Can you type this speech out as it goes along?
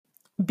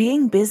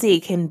being busy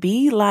can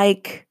be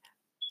like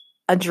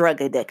a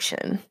drug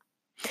addiction.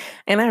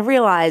 And I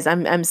realize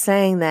I'm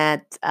saying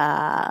that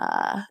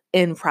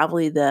in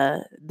probably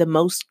the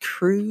most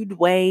crude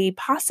way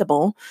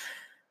possible,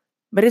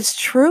 but it's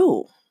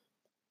true.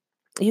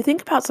 You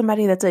think about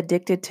somebody that's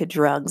addicted to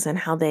drugs and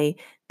how they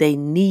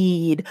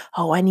need,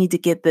 oh, I need to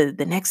get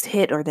the next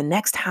hit or the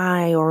next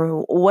high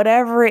or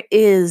whatever it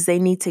is they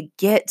need to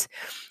get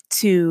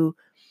to,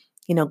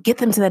 get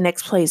them to the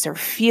next place or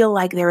feel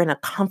like they're in a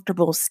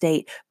comfortable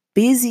state.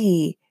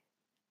 Busy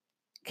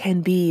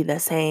can be the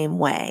same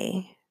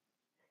way.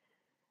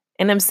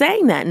 And I'm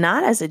saying that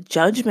not as a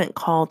judgment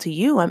call to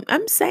you.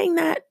 I'm saying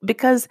that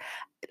because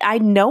I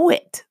know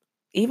it,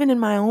 even in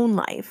my own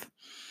life.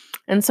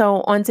 And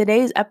so on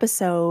today's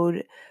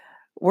episode,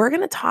 we're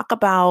going to talk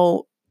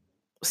about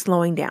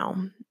slowing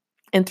down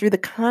and through the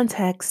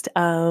context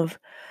of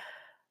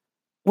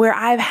where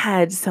I've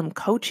had some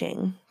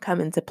coaching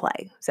come into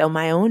play. So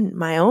my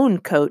own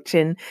coach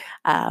and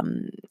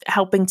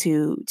helping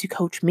to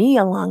coach me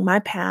along my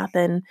path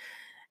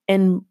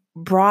and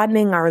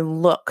broadening our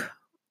look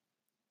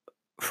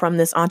from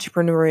this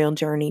entrepreneurial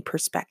journey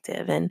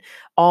perspective and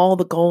all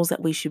the goals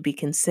that we should be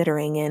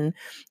considering and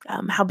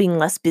how being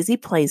less busy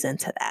plays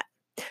into that.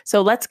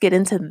 So let's get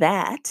into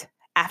that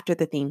after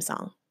the theme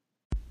song.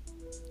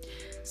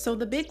 So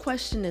the big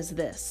question is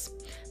this: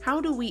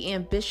 how do we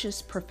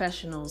ambitious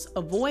professionals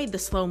avoid the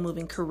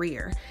slow-moving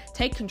career,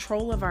 take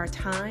control of our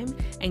time,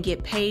 and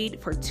get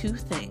paid for two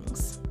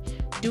things?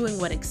 Doing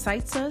what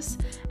excites us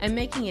and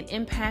making an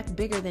impact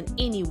bigger than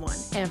anyone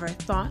ever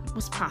thought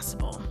was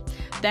possible.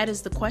 That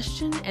is the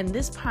question, and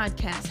this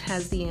podcast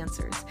has the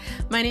answers.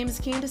 My name is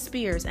Candace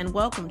Spears, and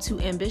welcome to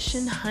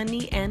Ambition,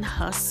 Honey, and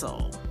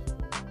Hustle.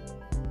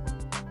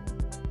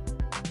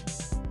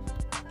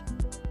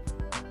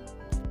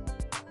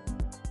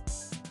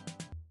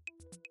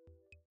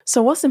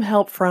 So with some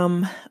help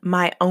from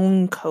my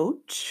own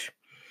coach,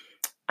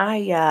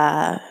 we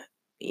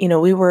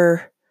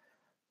were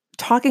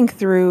talking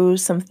through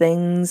some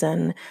things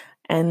and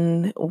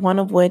one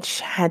of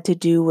which had to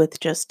do with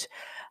just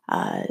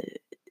uh,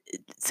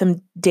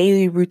 some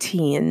daily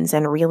routines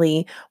and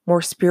really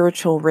more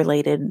spiritual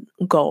related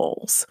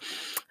goals.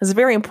 It's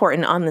very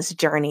important on this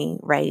journey,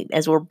 right?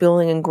 As we're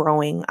building and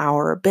growing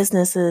our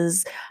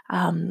businesses,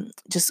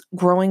 just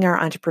growing our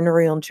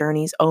entrepreneurial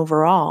journeys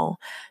overall,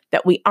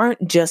 that we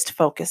aren't just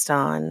focused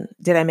on,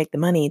 did I make the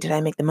money? Did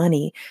I make the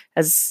money?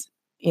 As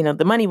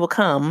the money will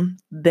come,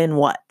 then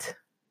what?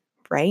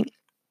 Right?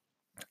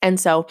 And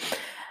so,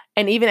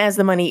 and even as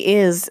the money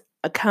is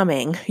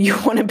coming, you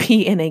want to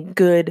be in a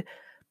good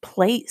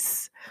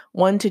place,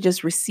 one to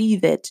just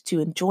receive it,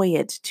 to enjoy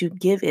it, to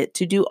give it,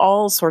 to do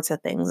all sorts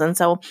of things. And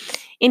so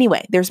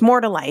anyway, there's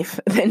more to life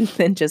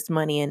than just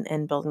money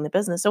and building the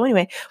business. So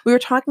anyway, we were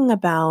talking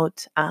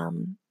about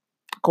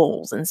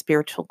goals and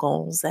spiritual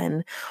goals.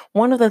 And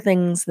one of the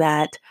things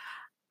that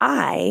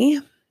I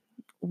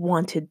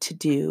wanted to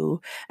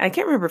do, and I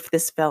can't remember if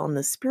this fell in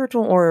the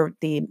spiritual or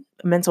the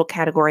mental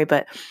category,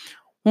 but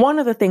one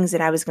of the things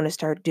that I was going to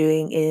start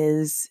doing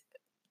is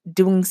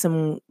doing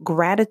some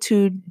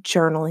gratitude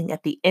journaling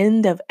at the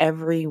end of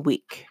every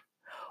week.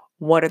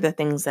 What are the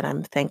things that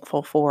I'm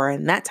thankful for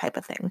and that type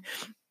of thing?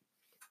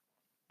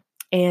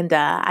 And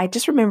I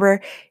just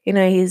remember,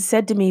 he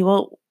said to me,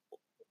 well,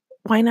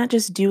 why not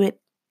just do it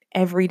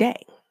every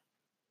day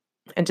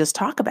and just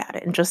talk about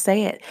it and just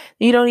say it?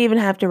 You don't even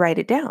have to write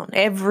it down.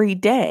 Every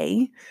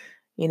day,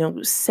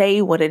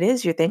 say what it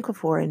is you're thankful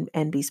for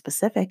and be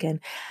specific.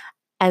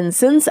 And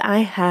since I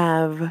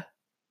have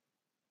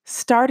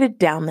started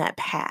down that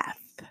path,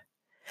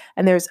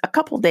 and there's a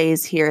couple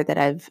days here that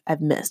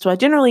I've missed. Well, I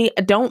generally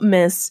don't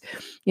miss,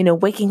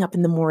 waking up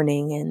in the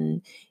morning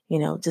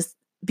and, just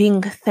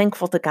being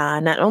thankful to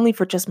God, not only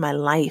for just my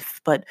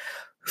life, but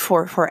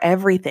for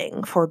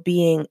everything, for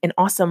being an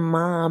awesome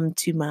mom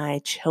to my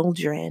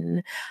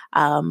children,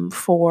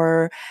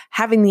 for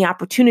having the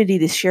opportunity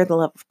to share the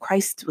love of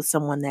Christ with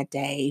someone that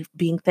day,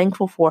 being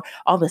thankful for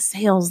all the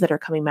sales that are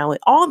coming my way,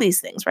 all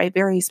these things, right?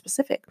 Very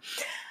specific.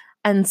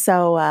 And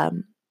so,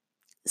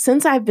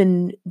 since I've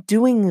been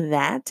doing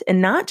that,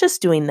 and not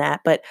just doing that,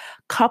 but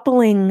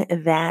coupling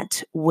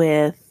that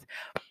with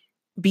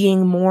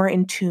being more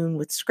in tune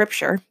with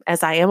scripture,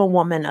 as I am a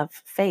woman of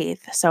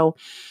faith. So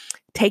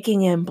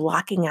taking and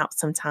blocking out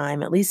some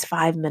time, at least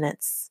 5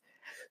 minutes,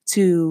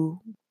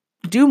 to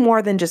do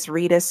more than just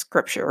read a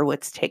scripture,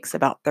 which takes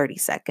about 30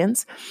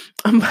 seconds,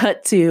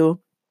 but to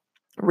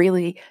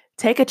really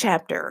take a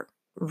chapter,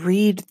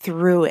 read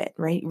through it,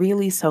 right?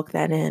 Really soak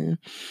that in.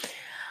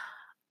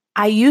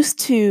 I used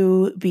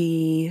to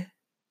be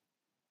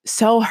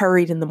so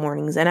hurried in the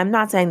mornings, and I'm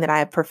not saying that I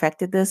have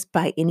perfected this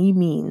by any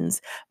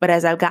means, but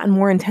as I've gotten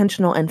more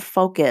intentional and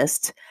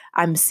focused,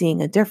 I'm seeing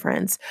a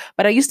difference.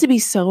 But I used to be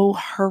so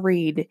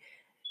hurried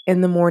in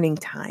the morning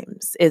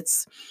times.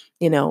 It's,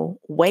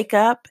 wake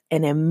up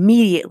and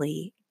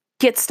immediately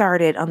get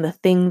started on the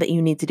thing that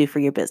you need to do for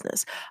your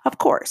business. Of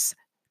course,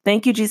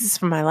 thank you, Jesus,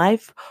 for my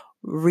life.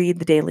 Read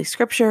the daily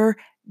scripture,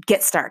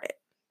 get started.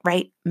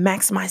 right?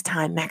 Maximize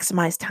time,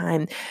 maximize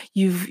time.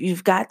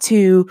 You've got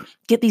to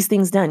get these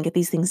things done, get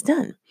these things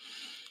done.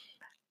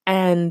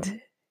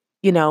 And,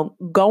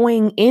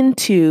 going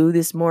into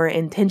this more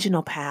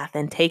intentional path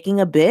and taking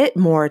a bit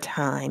more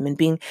time and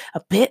being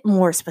a bit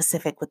more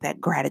specific with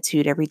that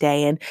gratitude every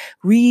day and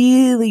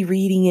really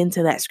reading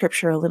into that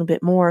scripture a little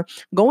bit more,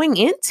 going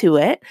into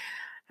it,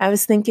 I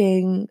was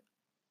thinking,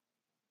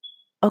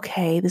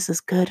 okay, this is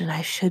good and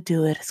I should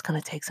do it. It's going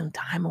to take some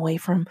time away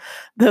from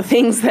the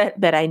things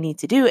that I need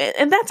to do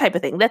and that type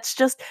of thing. That's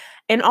just,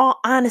 in all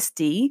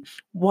honesty,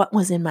 what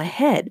was in my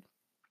head.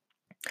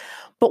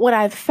 But what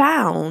I've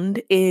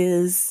found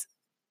is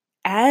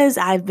as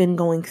I've been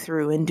going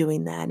through and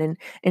doing that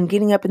and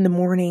getting up in the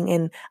morning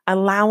and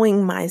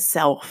allowing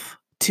myself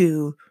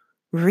to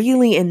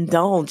really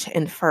indulge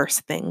in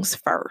first things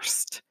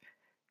first,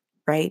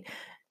 right?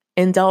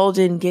 Indulge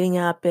in getting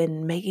up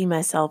and making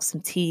myself some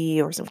tea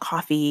or some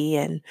coffee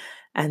and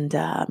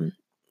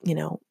you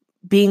know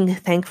being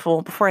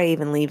thankful before I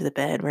even leave the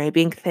bed, right?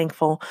 Being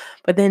thankful,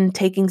 but then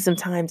taking some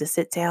time to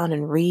sit down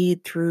and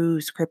read through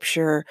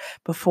scripture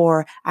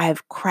before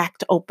I've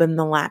cracked open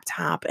the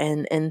laptop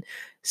and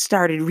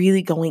started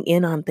really going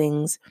in on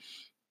things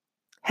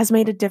has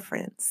made a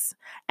difference.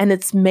 And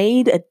it's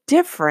made a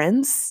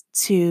difference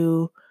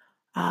to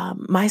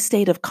my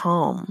state of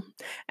calm.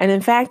 And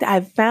in fact,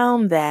 I've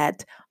found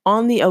that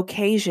on the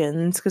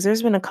occasions, because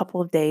there's been a couple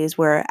of days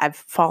where I've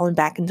fallen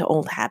back into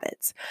old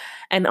habits.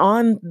 And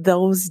on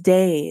those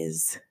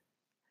days,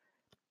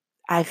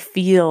 I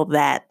feel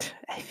that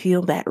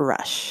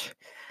rush.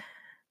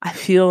 I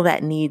feel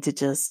that need to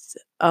just,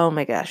 oh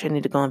my gosh, I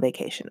need to go on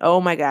vacation. Oh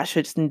my gosh,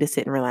 I just need to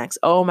sit and relax.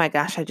 Oh my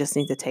gosh, I just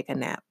need to take a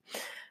nap.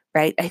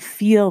 Right? I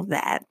feel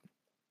that.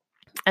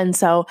 And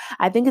so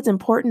I think it's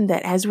important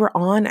that as we're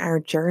on our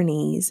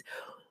journeys,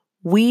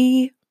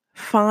 we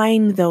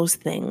find those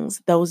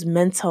things, those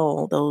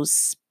mental, those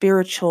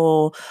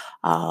spiritual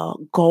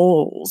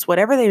goals,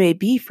 whatever they may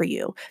be for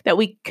you, that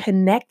we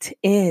connect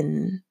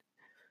in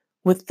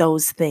with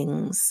those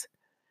things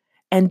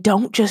and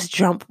don't just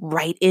jump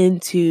right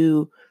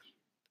into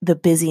the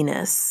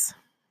busyness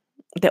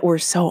that we're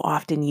so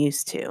often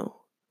used to.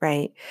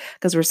 Right?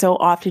 Because we're so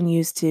often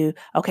used to,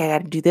 okay, I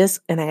got to do this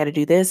and I got to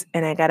do this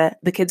and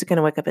the kids are going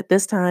to wake up at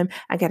this time.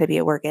 I got to be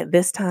at work at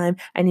this time.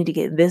 I need to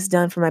get this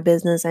done for my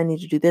business. I need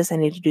to do this. I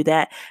need to do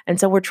that. And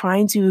so we're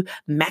trying to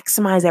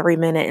maximize every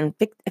minute and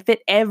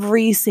fit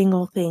every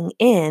single thing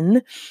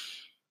in,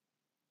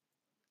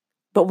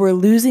 but we're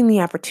losing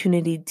the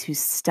opportunity to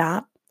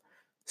stop,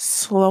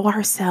 slow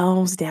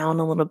ourselves down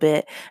a little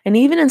bit. And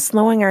even in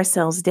slowing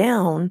ourselves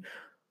down,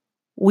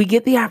 we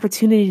get the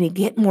opportunity to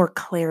get more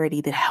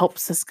clarity that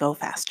helps us go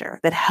faster,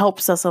 that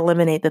helps us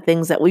eliminate the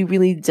things that we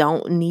really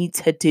don't need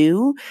to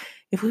do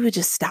if we would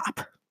just stop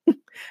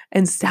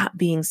and stop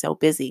being so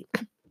busy.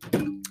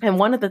 And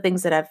one of the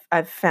things that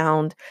I've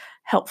found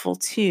helpful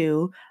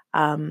too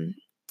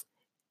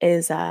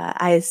is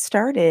I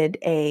started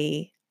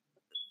a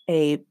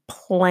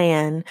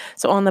plan.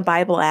 So on the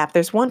Bible app,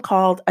 there's one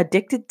called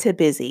Addicted to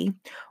Busy,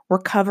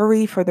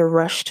 Recovery for the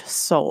Rushed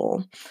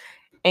Soul.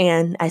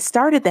 And I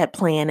started that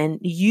plan and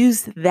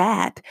used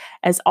that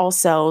as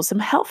also some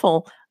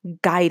helpful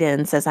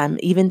guidance as I'm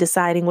even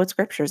deciding what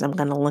scriptures I'm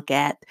going to look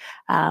at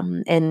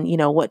and,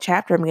 what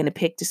chapter I'm going to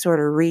pick to sort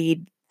of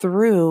read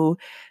through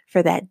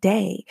for that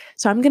day.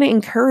 So I'm going to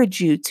encourage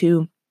you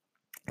to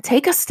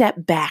take a step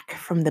back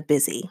from the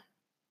busy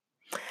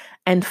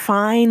and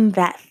find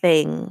that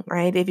thing,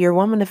 right? If you're a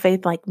woman of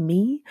faith like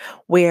me,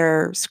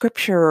 where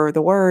scripture,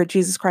 the word,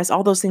 Jesus Christ,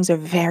 all those things are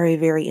very,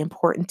 very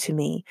important to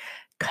me.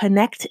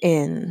 Connect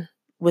in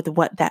with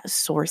what that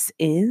source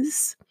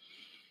is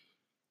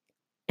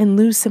and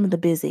lose some of the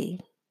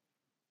busy.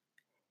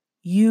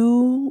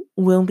 You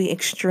will be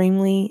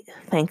extremely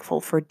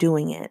thankful for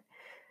doing it.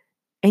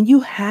 And you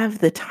have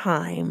the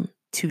time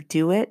to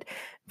do it.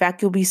 In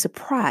fact, you'll be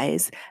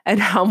surprised at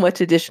how much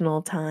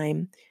additional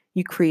time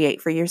you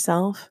create for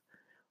yourself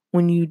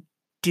when you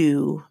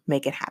do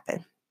make it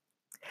happen.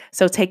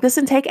 So take this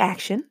and take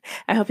action.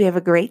 I hope you have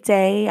a great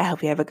day. I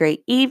hope you have a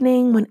great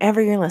evening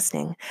whenever you're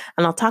listening.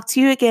 And I'll talk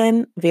to you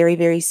again very,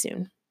 very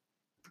soon.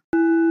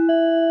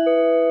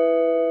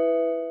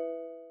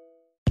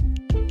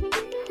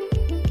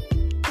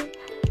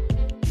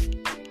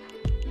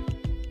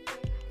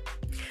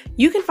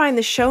 You can find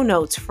the show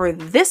notes for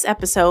this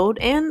episode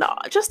and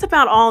just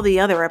about all the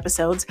other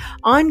episodes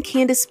on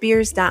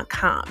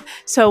CandaceSpears.com.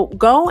 So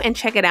go and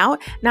check it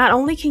out. Not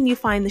only can you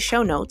find the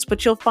show notes,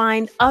 but you'll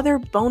find other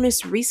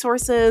bonus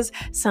resources,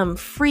 some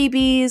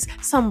freebies,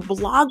 some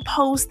blog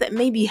posts that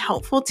may be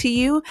helpful to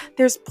you.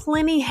 There's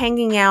plenty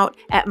hanging out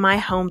at my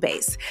home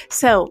base.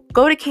 So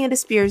go to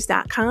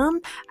CandaceSpears.com.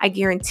 I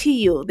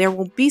guarantee you there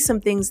will be some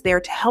things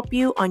there to help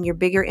you on your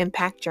bigger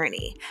impact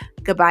journey.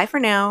 Goodbye for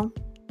now.